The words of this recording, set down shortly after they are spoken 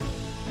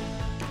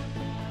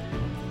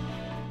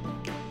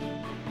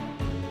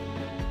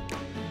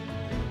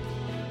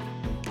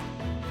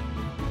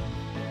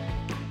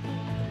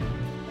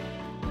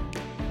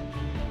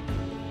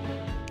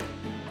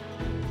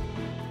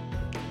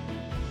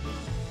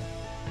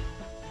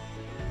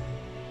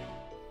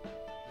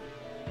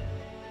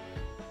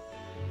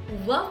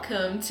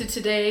Welcome to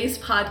today's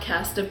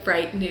podcast of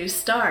Bright New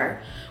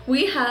Star.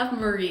 We have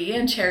Marie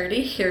and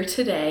Charity here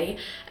today,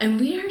 and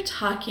we are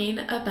talking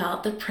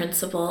about the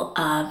principle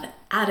of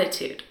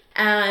attitude.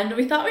 And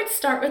we thought we'd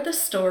start with a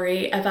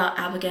story about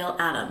Abigail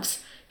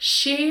Adams.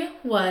 She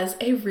was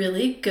a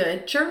really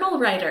good journal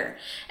writer.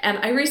 And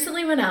I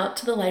recently went out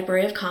to the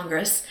Library of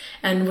Congress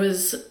and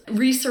was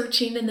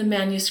researching in the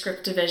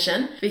manuscript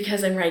division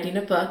because I'm writing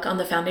a book on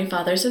the Founding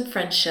Fathers and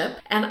friendship.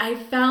 And I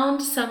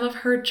found some of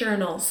her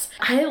journals.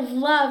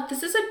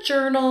 This is a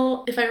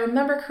journal, if I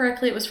remember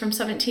correctly, it was from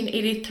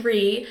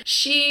 1783.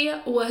 She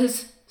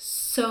was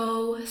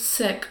so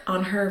sick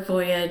on her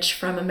voyage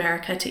from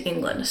America to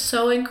England.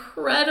 So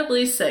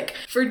incredibly sick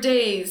for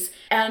days.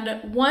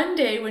 And one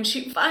day when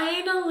she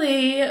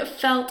finally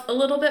felt a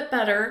little bit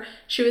better,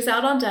 she was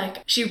out on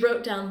deck. She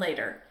wrote down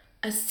later,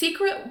 "A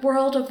secret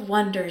world of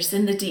wonders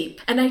in the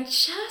deep." And I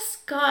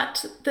just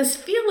got this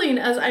feeling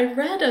as I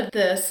read of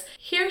this.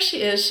 Here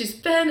she is. She's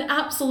been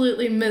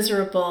absolutely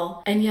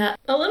miserable. And yet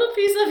a little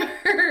piece of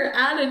her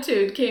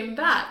attitude came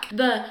back.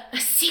 A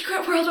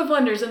secret world of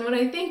wonders. And when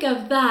I think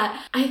of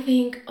that, I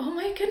think, oh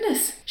my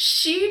goodness,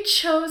 she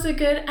chose a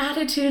good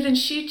attitude and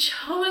she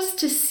chose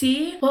to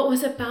see what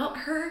was about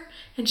her.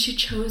 And she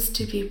chose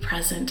to be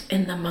present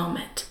in the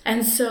moment.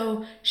 And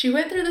so she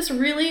went through this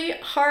really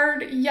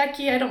hard,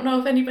 yucky, I don't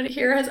know if anybody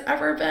here has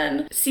ever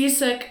been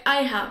seasick. I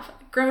have.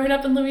 Growing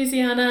up in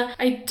Louisiana,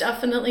 I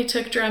definitely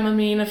took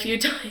Dramamine a few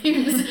times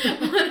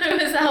when I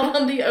was out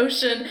on the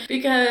ocean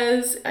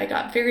because I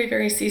got very,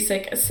 very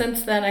seasick.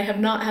 Since then, I have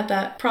not had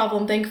that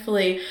problem,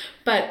 thankfully,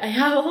 but I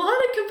have a lot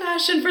of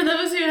compassion for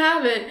those who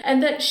have it.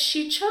 And that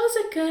she chose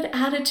a good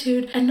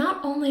attitude, and not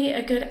only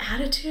a good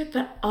attitude,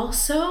 but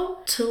also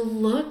to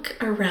look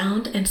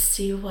around and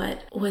see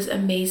what was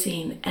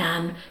amazing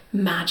and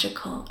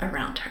magical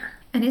around her.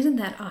 And isn't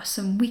that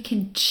awesome? We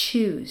can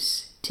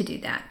choose to do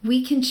that.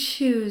 We can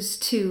choose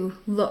to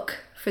look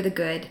for the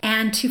good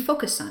and to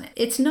focus on it.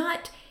 It's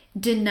not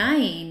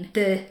denying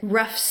the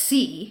rough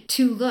sea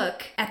to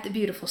look at the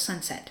beautiful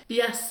sunset.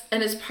 Yes,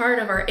 and as part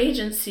of our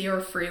agency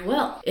or free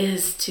will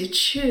is to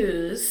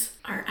choose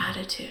our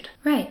attitude.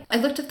 Right. I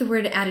looked up the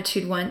word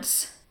attitude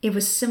once. It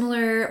was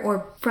similar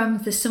or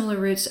from the similar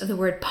roots of the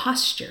word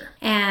posture.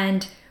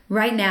 And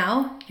right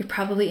now, you're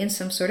probably in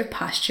some sort of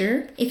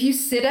posture. If you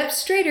sit up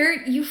straighter,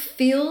 you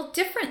feel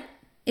different.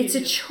 It's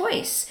a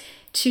choice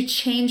to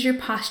change your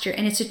posture,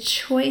 and it's a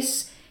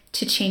choice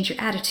to change your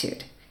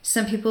attitude.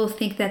 Some people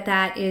think that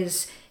that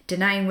is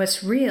denying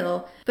what's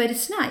real, but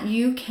it's not.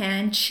 You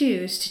can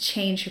choose to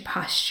change your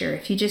posture.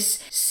 If you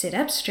just sit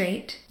up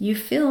straight, you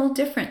feel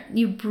different.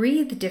 You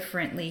breathe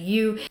differently.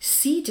 You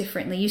see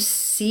differently. You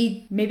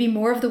see maybe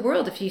more of the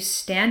world. If you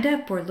stand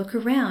up or look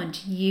around,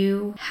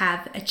 you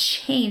have a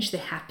change that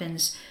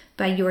happens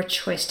by your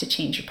choice to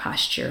change your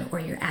posture or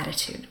your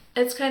attitude.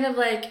 It's kind of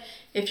like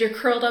if you're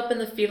curled up in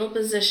the fetal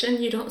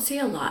position, you don't see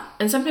a lot.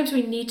 And sometimes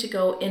we need to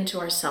go into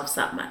ourselves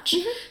that much.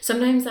 Mm-hmm.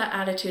 Sometimes that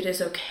attitude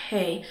is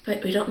okay,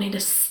 but we don't need to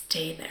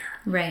stay there.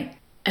 Right.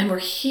 And we're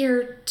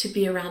here to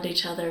be around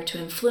each other, to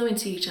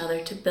influence each other,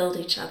 to build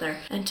each other,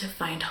 and to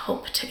find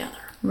hope together.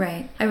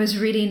 Right. I was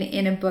reading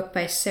in a book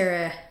by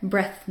Sarah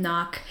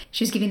Brethnock.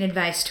 She was giving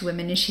advice to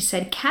women, and she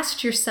said,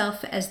 "Cast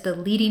yourself as the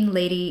leading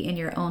lady in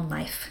your own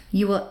life.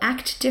 You will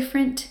act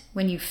different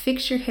when you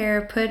fix your hair,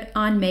 put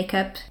on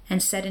makeup,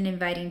 and set an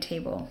inviting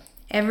table.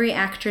 Every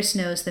actress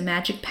knows the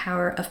magic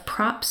power of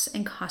props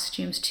and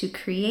costumes to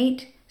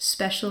create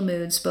special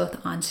moods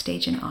both on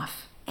stage and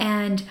off."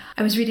 And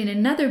I was reading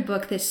another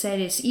book that said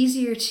it's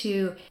easier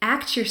to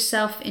act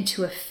yourself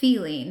into a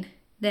feeling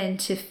than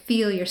to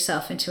feel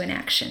yourself into an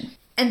action.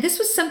 And this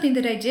was something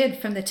that I did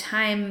from the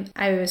time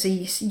I was a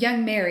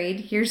young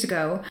married years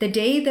ago. The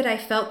day that I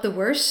felt the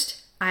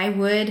worst, I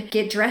would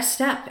get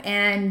dressed up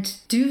and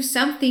do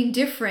something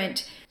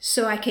different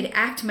so I could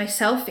act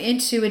myself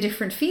into a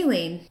different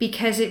feeling,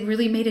 because it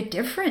really made a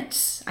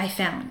difference, I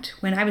found.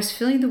 When I was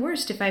feeling the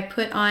worst, if I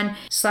put on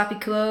sloppy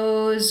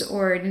clothes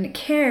or didn't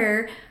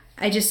care,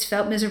 I just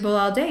felt miserable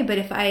all day. But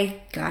if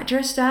I got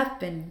dressed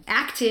up and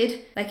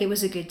acted like it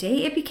was a good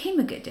day, it became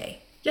a good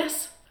day.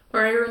 Yes.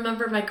 Or I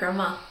remember my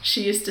grandma,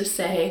 she used to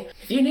say,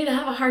 if you need to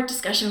have a hard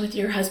discussion with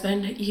your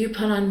husband, you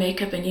put on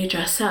makeup and you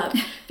dress up,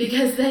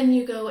 because then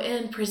you go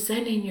in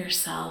presenting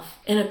yourself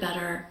in a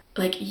better,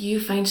 like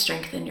you find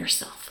strength in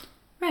yourself.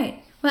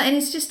 Right. Well, and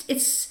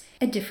it's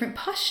a different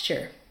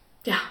posture.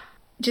 Yeah.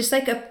 Just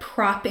like a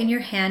prop in your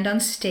hand on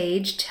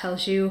stage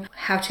tells you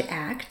how to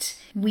act,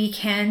 we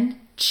can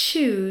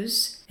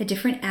choose a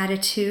different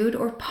attitude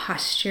or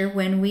posture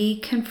when we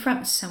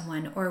confront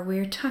someone, or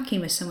we're talking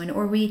with someone,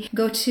 or we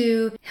go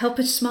to help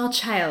a small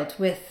child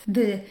with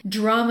the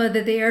drama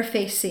that they are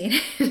facing.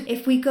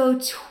 If we go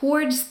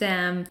towards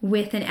them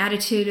with an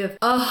attitude of,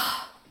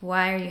 oh,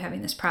 why are you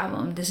having this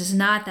problem? This is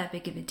not that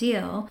big of a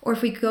deal. Or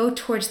if we go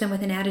towards them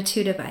with an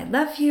attitude of, I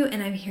love you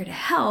and I'm here to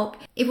help,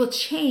 it will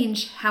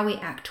change how we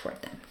act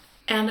toward them.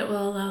 And it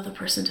will allow the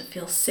person to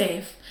feel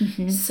safe,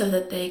 so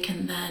that they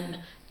can then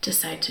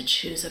decide to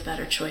choose a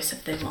better choice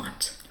if they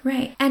want.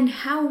 Right. And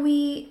how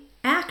we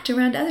act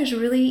around others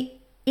really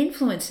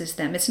influences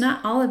them. It's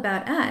not all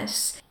about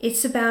us.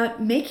 It's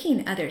about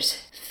making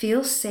others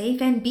feel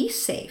safe and be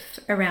safe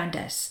around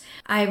us.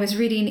 I was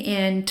reading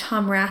in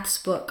Tom Rath's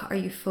book, Are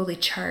You Fully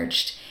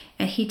Charged?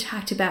 And he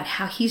talked about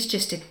how he's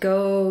just a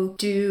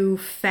go-do,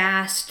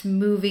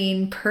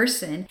 fast-moving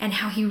person, and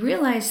how he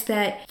realized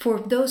that for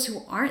those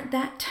who aren't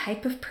that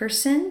type of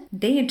person,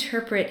 they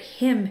interpret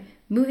him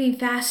moving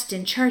fast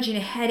and charging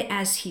ahead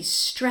as he's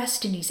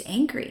stressed and he's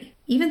angry,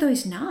 even though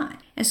he's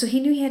not. And so he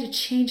knew he had to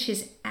change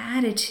his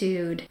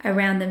attitude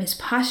around them, his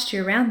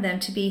posture around them,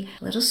 to be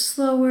a little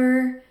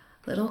slower,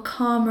 a little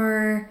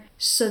calmer,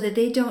 so that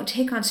they don't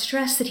take on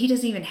stress that he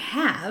doesn't even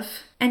have.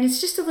 And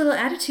it's just a little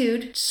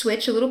attitude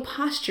switch, a little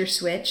posture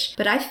switch.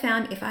 But I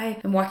found if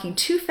I am walking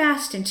too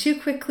fast and too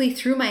quickly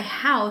through my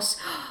house,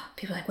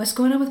 people are like, what's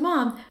going on with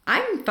mom?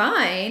 I'm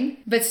fine.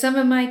 But some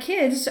of my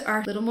kids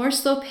are a little more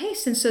slow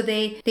paced. And so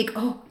they think,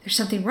 oh, there's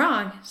something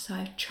wrong. So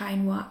I try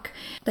and walk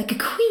like a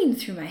queen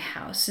through my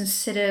house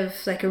instead of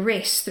like a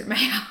race through my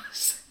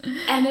house.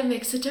 And it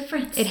makes a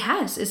difference. It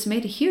has. It's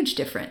made a huge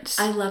difference.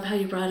 I love how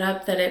you brought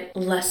up that it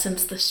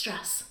lessens the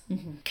stress.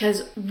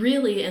 Because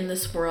really in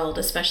this world,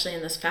 especially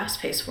in this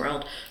fast-paced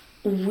world,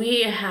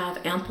 we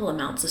have ample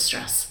amounts of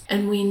stress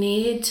and we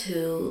need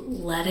to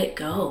let it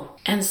go.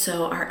 And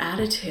so our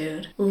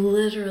attitude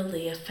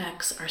literally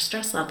affects our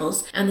stress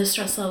levels and the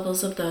stress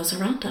levels of those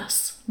around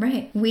us.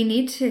 Right. We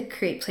need to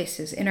create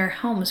places in our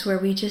homes where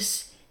we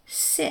just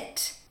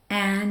sit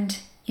and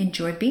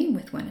enjoy being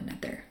with one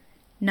another.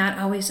 Not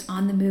always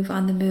on the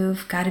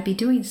move, got to be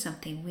doing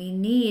something. We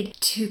need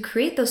to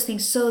create those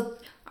things so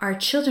our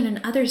children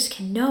and others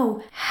can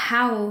know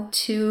how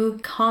to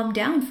calm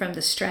down from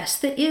the stress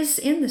that is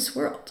in this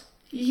world.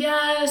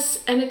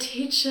 Yes, and it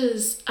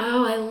teaches,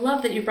 I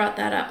love that you brought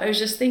that up. I was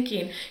just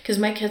thinking, because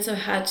my kids have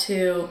had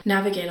to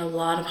navigate a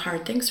lot of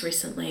hard things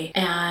recently,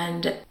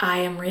 and I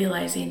am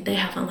realizing they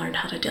haven't learned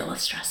how to deal with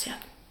stress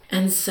yet.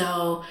 And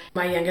so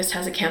my youngest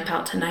has a camp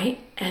out tonight,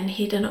 and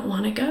he didn't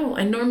want to go.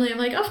 And normally I'm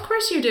like, of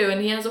course you do, and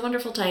he has a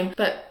wonderful time.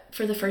 But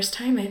for the first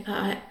time, I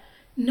thought,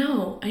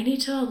 no, I need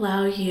to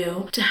allow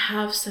you to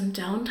have some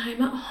downtime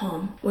at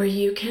home where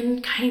you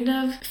can kind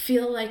of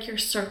feel like you're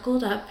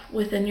circled up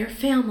within your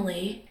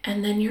family,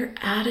 and then your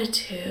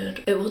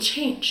attitude, it will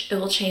change. It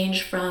will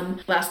change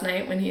from last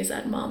night when he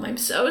said, Mom, I'm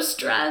so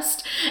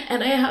stressed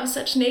and I have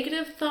such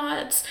negative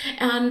thoughts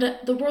and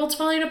the world's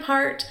falling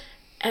apart,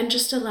 and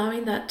just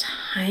allowing that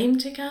time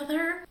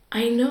together.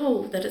 I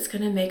know that it's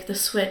going to make the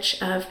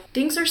switch of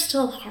things are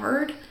still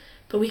hard,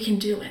 but we can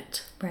do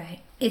it.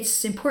 Right.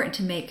 It's important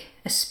to make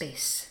a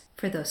space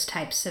for those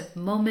types of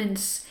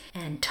moments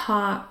and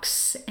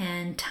talks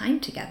and time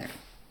together.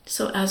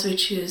 So as we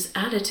choose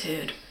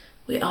attitude,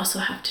 we also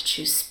have to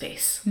choose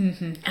space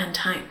and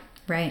time.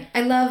 Right.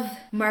 I love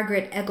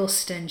Margaret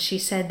Eggleston. She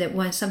said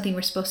that something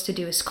we're supposed to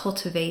do is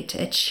cultivate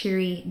a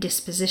cheery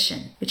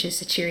disposition, which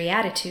is a cheery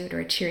attitude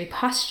or a cheery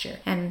posture.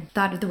 And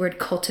thought of the word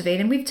cultivate,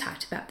 and we've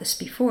talked about this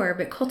before,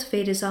 but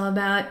cultivate is all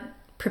about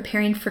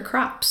preparing for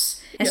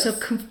crops. And so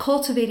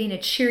cultivating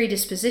a cheery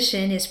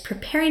disposition is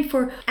preparing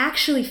for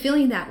actually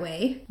feeling that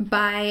way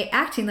by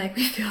acting like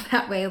we feel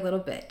that way a little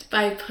bit.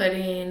 By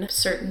putting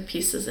certain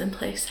pieces in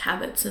place,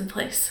 habits in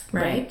place,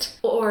 right?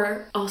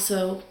 Or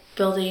also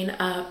building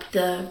up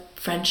the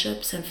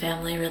friendships and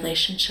family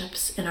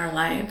relationships in our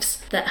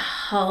lives that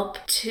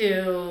help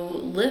to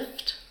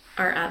lift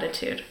our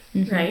attitude,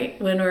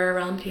 right? When we're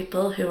around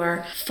people who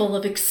are full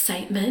of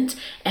excitement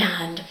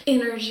and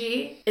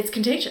energy, it's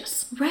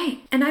contagious. Right.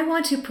 And I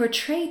want to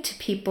portray to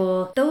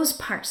people those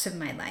parts of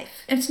my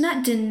life. It's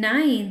not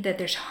denying that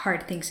there's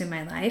hard things in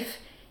my life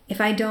if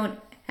I don't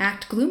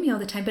act gloomy all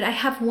the time, but I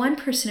have one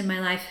person in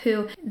my life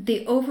who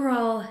the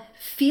overall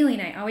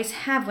feeling I always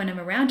have when I'm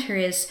around her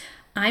is,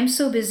 I'm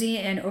so busy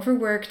and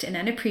overworked and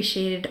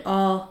unappreciated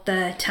all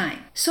the time.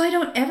 So I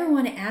don't ever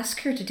want to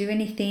ask her to do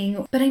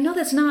anything, but I know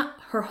that's not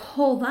her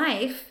whole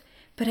life,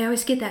 but I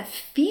always get that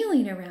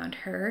feeling around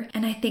her.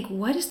 And I think,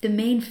 what is the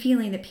main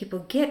feeling that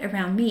people get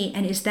around me?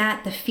 And is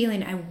that the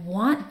feeling I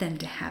want them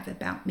to have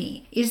about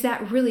me? Is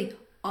that really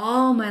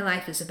all my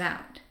life is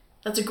about?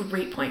 That's a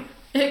great point.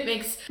 It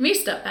makes me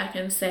step back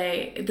and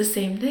say the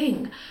same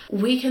thing.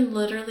 We can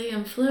literally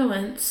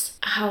influence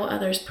how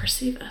others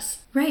perceive us.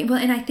 Right. Well,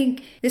 and I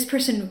think this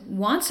person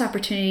wants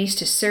opportunities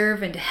to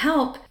serve and to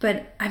help,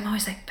 but I'm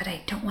always like, but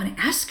I don't want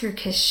to ask her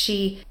because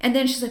and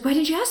then she's like, why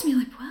didn't you ask me? I'm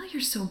like, well,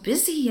 you're so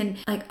busy. And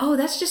like, oh,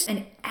 that's just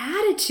an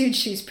attitude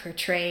she's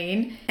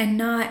portraying and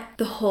not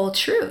the whole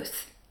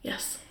truth.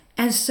 Yes.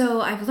 And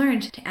so I've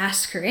learned to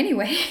ask her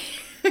anyway.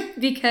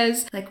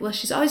 Because well,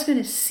 she's always going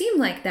to seem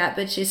like that,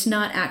 but it's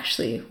not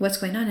actually what's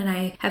going on. And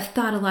I have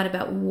thought a lot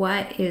about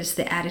what is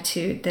the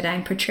attitude that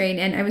I'm portraying.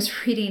 And I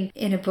was reading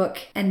in a book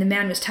and the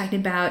man was talking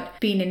about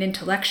being an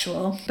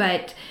intellectual,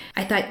 but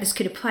I thought this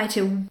could apply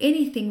to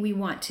anything we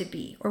want to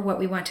be or what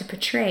we want to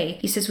portray.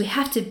 He says we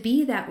have to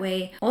be that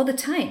way all the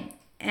time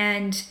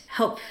and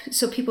help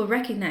so people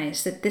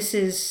recognize that this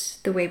is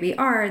the way we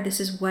are.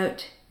 This is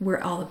what we're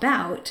all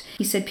about.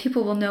 He said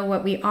people will know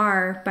what we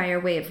are by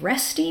our way of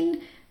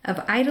resting, of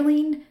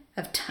idling,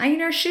 of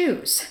tying our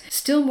shoes.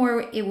 Still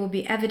more, it will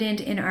be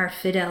evident in our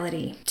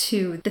fidelity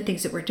to the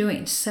things that we're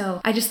doing.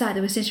 So I just thought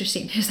it was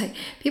interesting. It's like,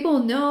 people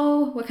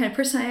know what kind of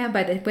person I am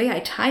by the way I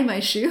tie my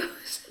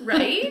shoes.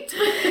 Right?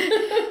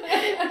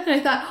 And I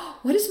thought,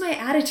 what is my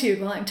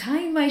attitude while I'm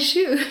tying my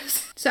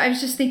shoes? So I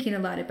was just thinking a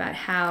lot about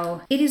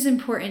how it is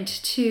important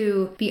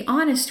to be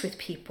honest with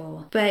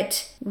people,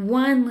 but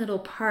one little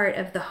part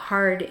of the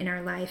hard in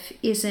our life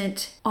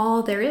isn't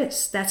all there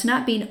is. That's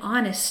not being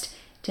honest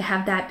to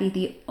have that be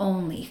the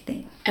only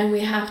thing. And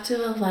we have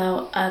to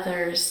allow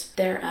others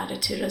their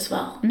attitude as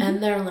well,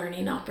 and their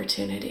learning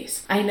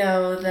opportunities. I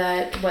know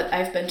that what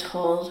I've been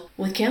told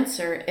with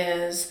cancer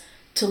is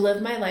to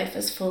live my life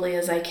as fully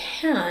as I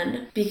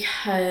can,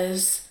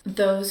 because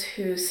those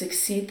who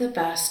succeed the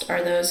best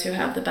are those who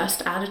have the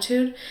best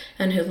attitude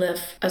and who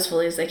live as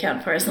fully as they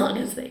can for as long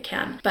as they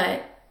can.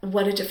 But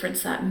what a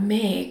difference that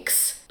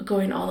makes,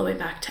 going all the way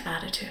back to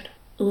attitude.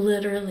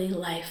 Literally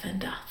life and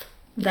death.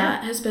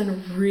 That has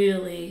been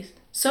really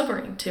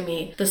sobering to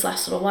me this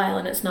last little while.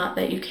 And it's not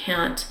that you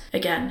can't,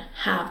 again,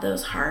 have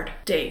those hard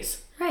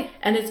days. Right.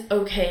 And it's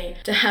okay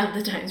to have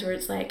the times where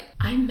it's like,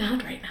 I'm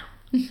mad right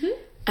now.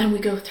 And we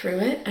go through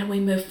it and we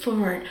move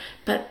forward.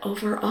 But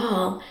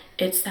overall,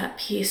 it's that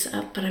piece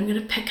of, but I'm going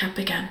to pick up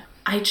again.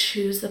 I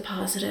choose the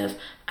positive.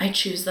 I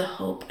choose the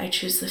hope. I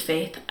choose the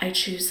faith. I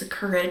choose the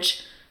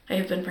courage. I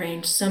have been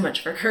praying so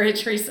much for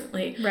courage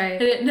recently. Right. I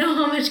didn't know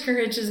how much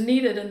courage is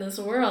needed in this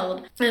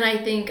world. And I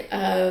think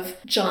of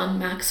John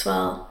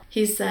Maxwell.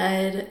 He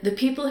said, the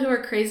people who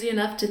are crazy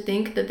enough to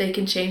think that they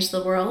can change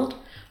the world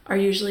are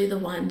usually the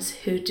ones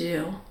who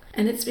do.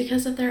 And it's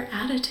because of their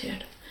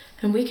attitude.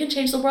 And we can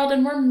change the world,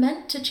 and we're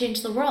meant to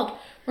change the world.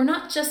 We're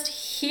not just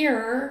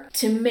here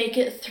to make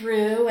it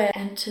through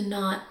and to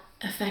not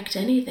affect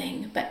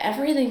anything, but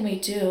everything we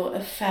do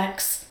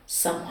affects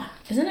someone.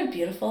 Isn't it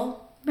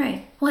beautiful?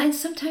 Right. Well, and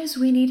sometimes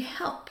we need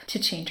help to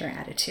change our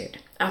attitude.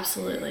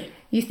 Absolutely.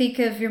 You think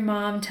of your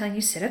mom telling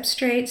you, sit up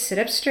straight, sit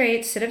up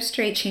straight, sit up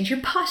straight, change your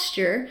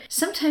posture.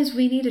 Sometimes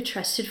we need a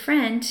trusted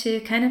friend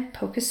to kind of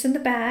poke us in the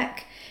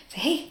back, say,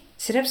 hey,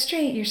 sit up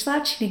straight, you're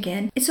slouching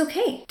again. It's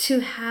okay to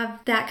have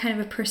that kind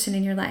of a person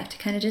in your life to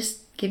kind of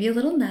just give you a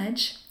little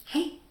nudge.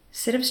 Hey,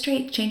 sit up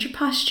straight, change your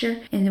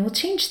posture, and then we'll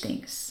change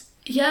things.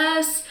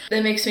 Yes,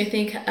 that makes me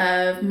think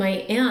of my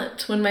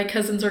aunt. When my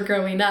cousins were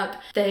growing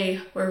up,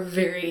 they were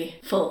very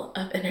full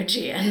of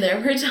energy, and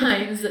there were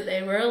times that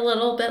they were a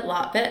little bit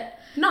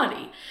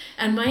naughty.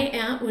 And my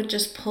aunt would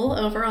just pull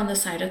over on the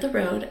side of the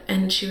road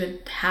and she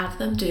would have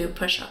them do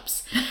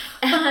push-ups.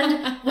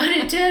 And what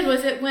it did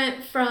was it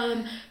went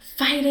from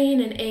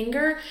fighting and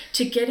anger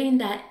to getting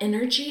that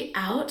energy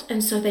out,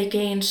 and so they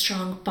gained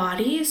strong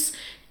bodies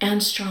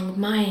and strong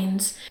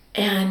minds,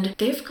 and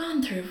they've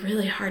gone through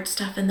really hard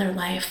stuff in their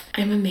life.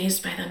 I'm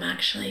amazed by them,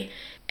 actually.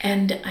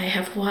 And I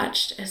have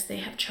watched as they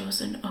have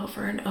chosen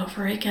over and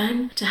over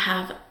again to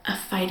have a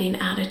fighting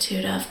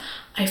attitude of,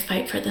 I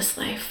fight for this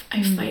life.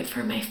 I fight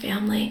for my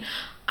family.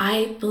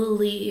 I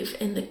believe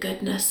in the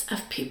goodness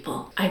of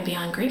people. I'm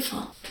beyond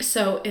grateful.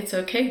 So it's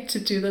okay to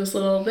do those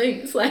little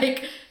things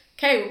like,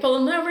 okay, we're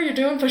pulling over, you're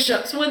doing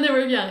push-ups, when they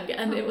were young.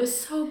 And it was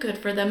so good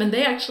for them. And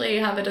they actually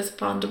have it as a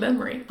fond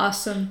memory.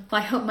 Awesome. Well,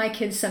 I hope my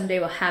kids someday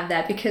will have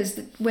that, because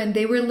when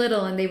they were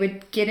little and they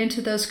would get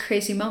into those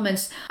crazy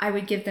moments, I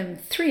would give them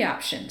 3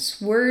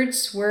 options: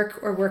 words, work,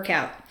 or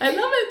workout. I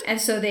love it.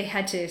 And so they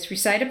had to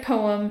recite a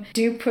poem,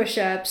 do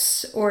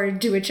push-ups, or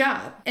do a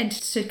job, and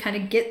to kind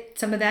of get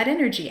some of that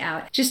energy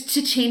out, just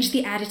to change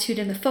the attitude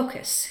and the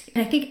focus.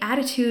 And I think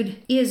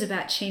attitude is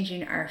about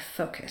changing our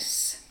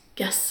focus.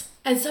 Yes.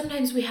 And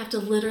sometimes we have to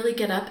literally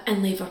get up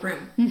and leave a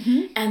room.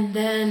 And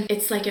then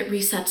it's like it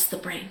resets the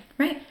brain.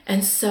 Right.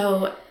 And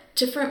so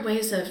different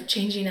ways of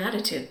changing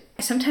attitude.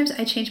 Sometimes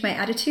I change my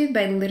attitude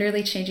by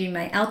literally changing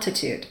my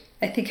altitude.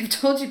 I think I've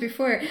told you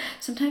before,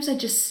 sometimes I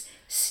just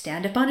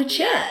stand up on a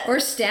chair or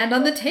stand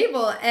on the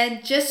table,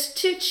 and just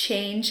to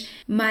change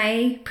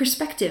my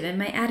perspective and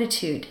my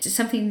attitude. It's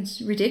something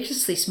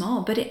ridiculously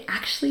small, but it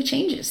actually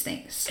changes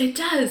things. It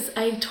does.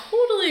 I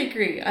totally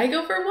agree. I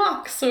go for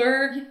walks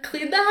or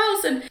clean the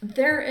house, and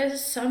there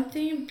is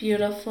something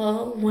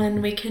beautiful when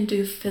we can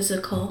do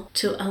physical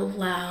to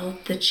allow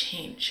the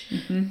change.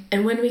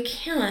 And when we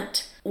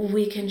can't,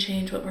 we can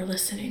change what we're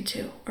listening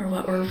to or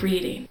what we're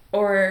reading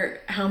or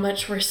how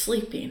much we're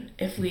sleeping.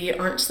 If we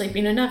aren't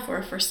sleeping enough or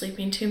if we're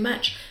sleeping too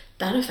much,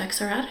 that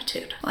affects our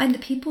attitude. And the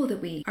people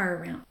that we are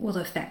around will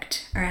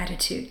affect our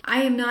attitude.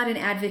 I am not an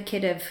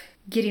advocate of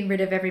getting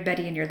rid of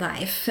everybody in your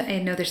life. I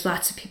know there's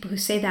lots of people who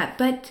say that,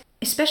 but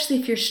especially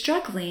if you're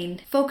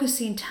struggling,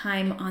 focusing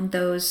time on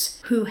those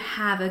who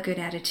have a good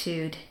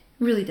attitude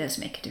really does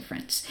make a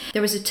difference.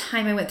 There was a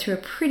time I went through a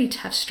pretty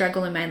tough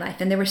struggle in my life,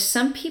 and there were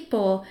some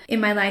people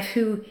in my life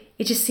who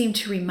it just seemed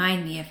to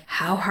remind me of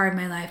how hard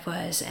my life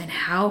was and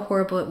how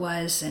horrible it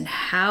was and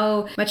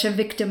how much a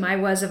victim I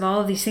was of all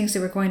of these things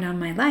that were going on in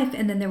my life.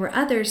 And then there were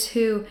others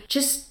who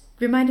just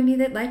reminded me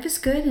that life is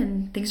good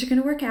and things are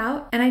going to work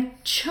out. And I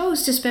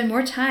chose to spend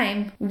more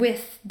time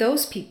with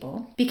those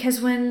people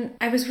because when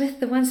I was with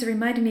the ones that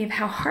reminded me of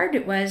how hard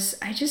it was,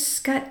 I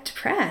just got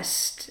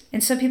depressed.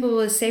 And some people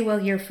will say, well,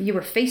 you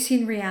were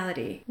facing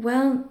reality.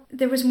 Well,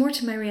 there was more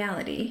to my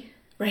reality.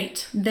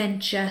 Right. Than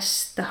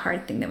just the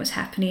hard thing that was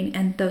happening.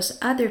 And those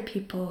other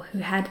people who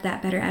had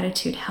that better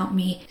attitude helped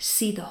me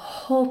see the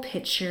whole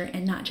picture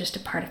and not just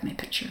a part of my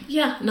picture.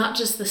 Yeah, not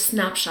just the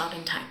snapshot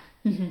in time.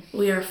 Mm-hmm.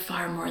 We are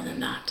far more than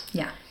that.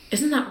 Yeah.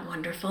 Isn't that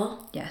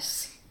wonderful?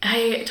 Yes.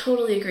 I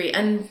totally agree.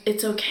 And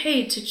it's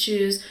okay to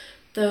choose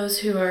those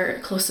who are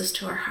closest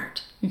to our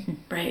heart. Mm-hmm.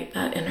 Right?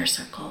 That inner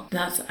circle.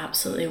 That's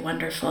absolutely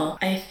wonderful.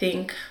 I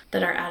think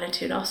that our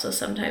attitude also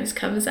sometimes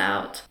comes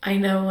out. I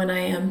know when I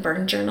am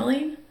burn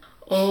journaling,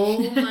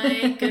 oh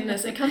my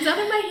goodness, it comes out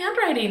in my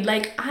handwriting.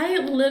 Like I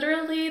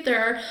literally,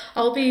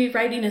 I'll be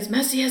writing as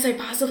messy as I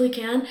possibly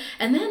can.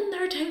 And then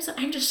there are times that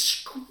I'm just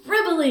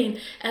scribbling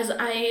as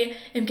I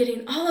am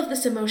getting all of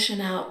this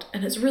emotion out.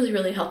 And it's really,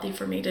 really healthy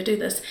for me to do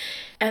this.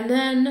 And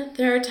then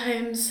there are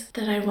times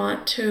that I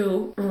want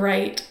to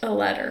write a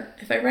letter.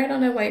 If I write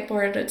on a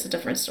whiteboard, it's a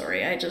different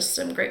story. I just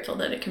am grateful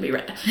that it can be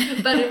read.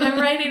 But if I'm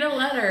writing a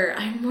letter,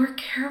 I'm more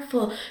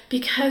careful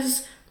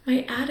because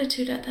my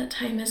attitude at that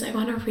time is I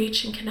want to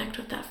reach and connect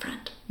with that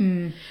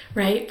friend,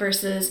 right?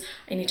 Versus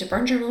I need to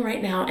burn journal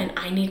right now and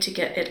I need to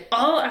get it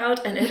all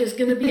out and it is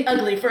going to be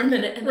ugly for a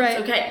minute and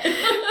right. That's okay.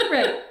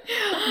 Right.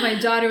 My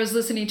daughter was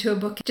listening to a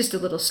book, just a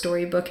little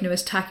storybook, and it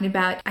was talking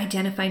about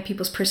identifying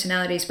people's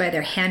personalities by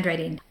their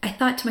handwriting. I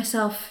thought to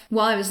myself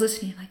while I was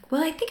listening, like,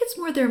 well, I think it's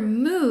more their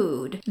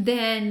mood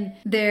than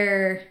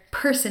their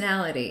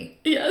personality.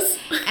 Yes.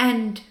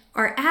 And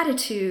our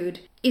attitude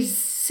is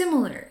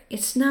similar.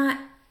 It's not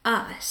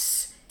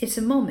us. It's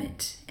a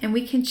moment, and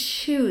we can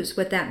choose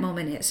what that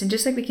moment is. And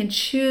just like we can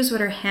choose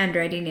what our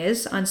handwriting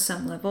is on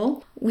some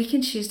level, we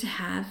can choose to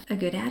have a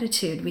good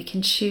attitude. We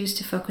can choose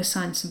to focus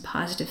on some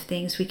positive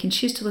things. We can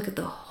choose to look at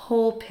the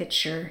whole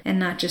picture and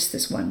not just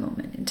this one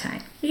moment in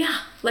time.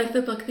 Yeah, like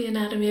the book, The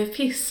Anatomy of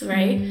Peace,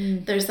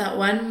 right? There's that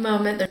one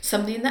moment, there's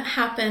something that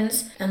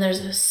happens, and there's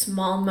a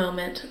small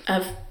moment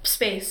of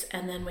space,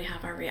 and then we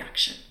have our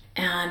reaction.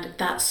 And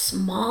that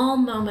small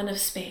moment of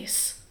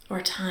space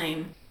or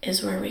time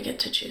is where we get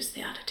to choose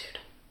the attitude.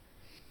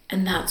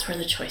 And that's where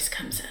the choice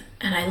comes in.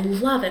 And I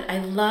love it. I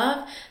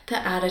love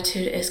that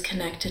attitude is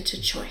connected to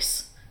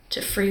choice,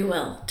 to free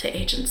will, to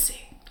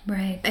agency.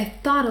 Right. I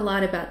thought a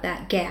lot about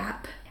that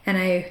gap. And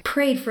I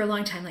prayed for a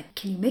long time, like,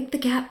 can you make the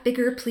gap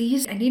bigger,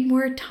 please? I need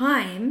more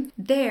time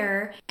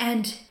there.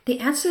 And the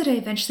answer that I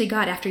eventually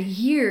got after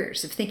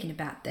years of thinking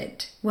about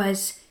that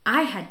was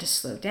I had to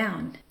slow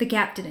down. The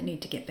gap didn't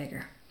need to get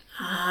bigger.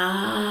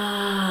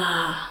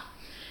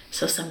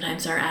 So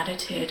sometimes our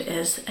attitude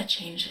is a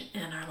change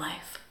in our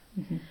life.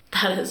 Mm-hmm.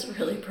 That is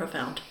really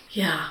profound.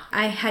 Yeah.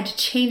 I had to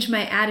change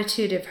my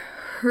attitude of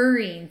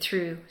hurrying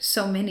through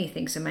so many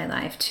things in my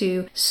life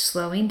to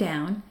slowing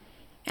down.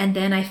 And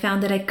then I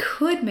found that I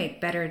could make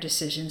better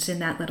decisions in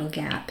that little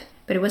gap.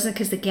 But it wasn't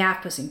because the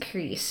gap was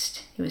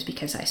increased. It was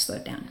because I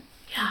slowed down.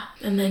 Yeah.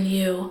 And then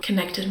you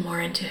connected more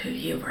into who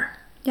you were.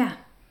 Yeah.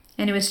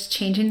 And it was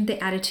changing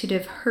the attitude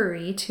of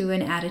hurry to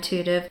an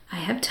attitude of, I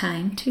have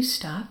time to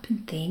stop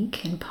and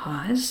think and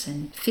pause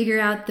and figure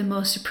out the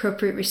most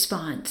appropriate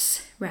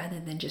response rather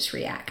than just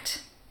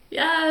react.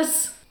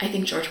 Yes. I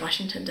think George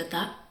Washington did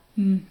that.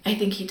 I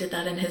think he did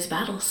that in his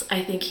battles.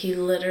 I think he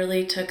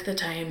literally took the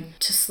time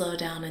to slow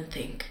down and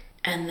think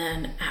and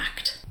then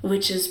act,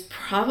 which is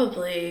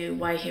probably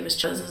why he was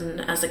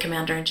chosen as a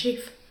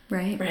commander-in-chief.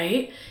 Right.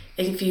 Right?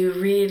 If you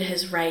read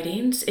his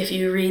writings, if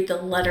you read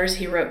the letters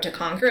he wrote to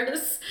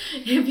Congress,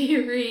 if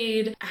you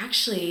read,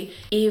 actually,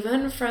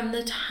 even from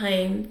the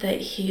time that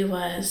he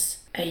was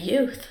a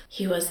youth,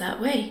 he was that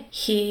way.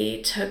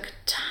 He took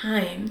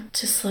time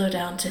to slow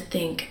down, to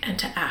think, and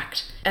to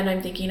act. And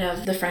I'm thinking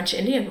of the French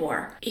Indian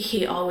War.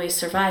 He always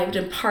survived,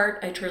 in part,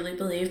 I truly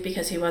believe,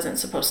 because he wasn't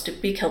supposed to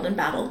be killed in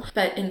battle,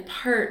 but in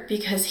part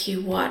because he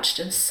watched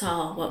and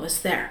saw what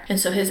was there. And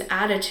so his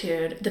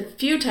attitude, the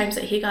few times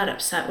that he got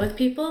upset with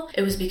people,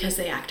 it was because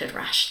they acted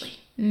rashly.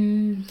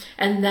 And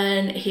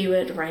then he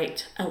would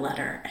write a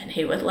letter and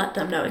he would let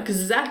them know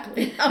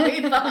exactly how he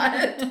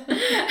thought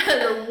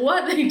and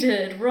what they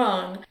did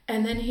wrong.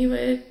 And then he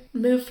would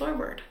move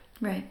forward.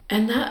 Right.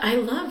 And that, I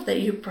love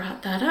that you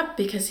brought that up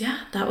because,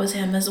 yeah, that was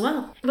him as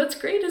well. What's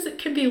great is it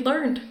can be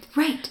learned.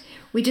 Right.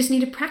 We just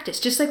need to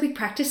practice. Just like we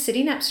practice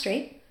sitting up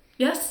straight.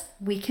 Yes.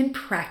 We can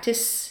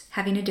practice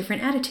having a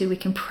different attitude. We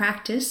can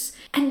practice.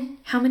 And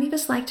how many of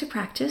us like to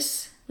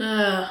practice?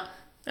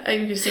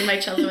 You see my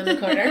cello in the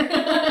corner.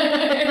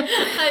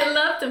 I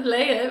love to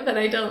play it, but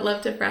I don't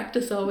love to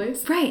practice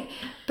always. Right.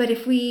 But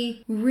if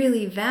we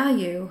really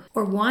value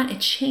or want a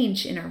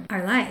change in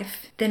our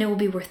life, then it will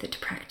be worth it to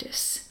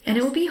practice. Yes. And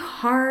it will be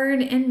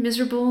hard and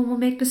miserable, and we'll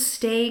make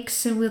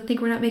mistakes, and we'll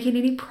think we're not making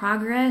any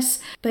progress.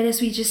 But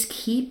as we just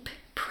keep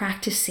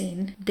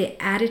practicing,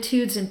 the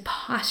attitudes and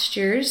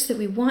postures that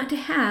we want to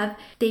have,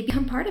 they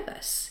become part of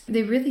us.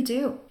 They really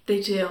do.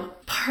 They do.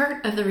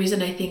 Part of the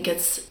reason I think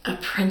it's a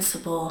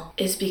principle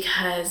is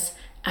because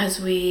as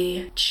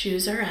we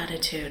choose our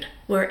attitude,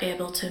 we're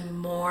able to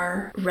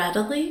more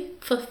readily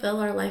fulfill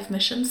our life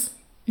missions.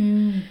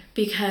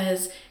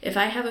 Because if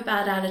I have a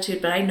bad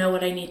attitude, but I know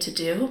what I need to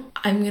do,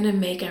 I'm going to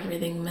make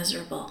everything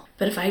miserable.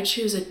 But if I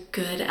choose a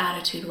good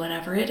attitude,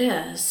 whatever it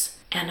is,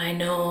 and I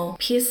know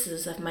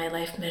pieces of my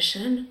life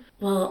mission,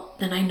 well,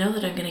 then I know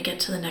that I'm going to get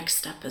to the next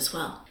step as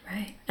well.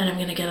 Right. And I'm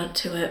going to get up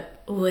to it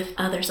with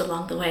others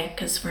along the way,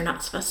 because we're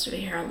not supposed to be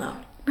here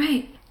alone.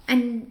 Right.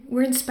 And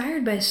we're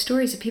inspired by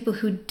stories of people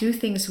who do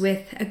things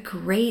with a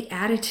great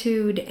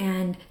attitude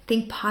and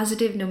think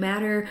positive no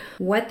matter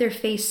what they're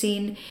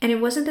facing. And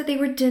it wasn't that they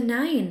were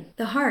denying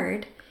the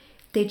hard.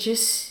 They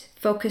just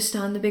focused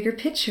on the bigger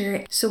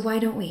picture. So why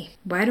don't we?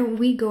 Why don't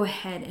we go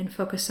ahead and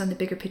focus on the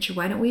bigger picture?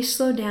 Why don't we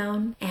slow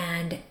down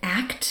and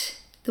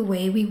act the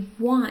way we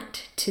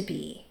want to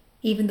be,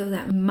 even though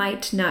that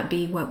might not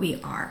be what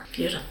we are?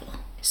 Beautiful.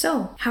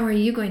 So, how are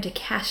you going to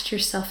cast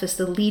yourself as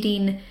the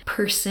leading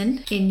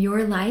person in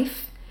your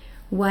life?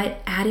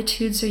 What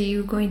attitudes are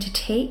you going to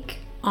take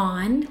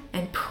on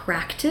and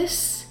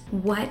practice?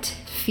 What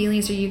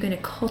feelings are you going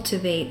to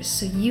cultivate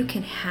so you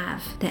can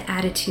have the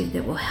attitude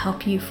that will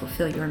help you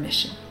fulfill your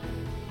mission?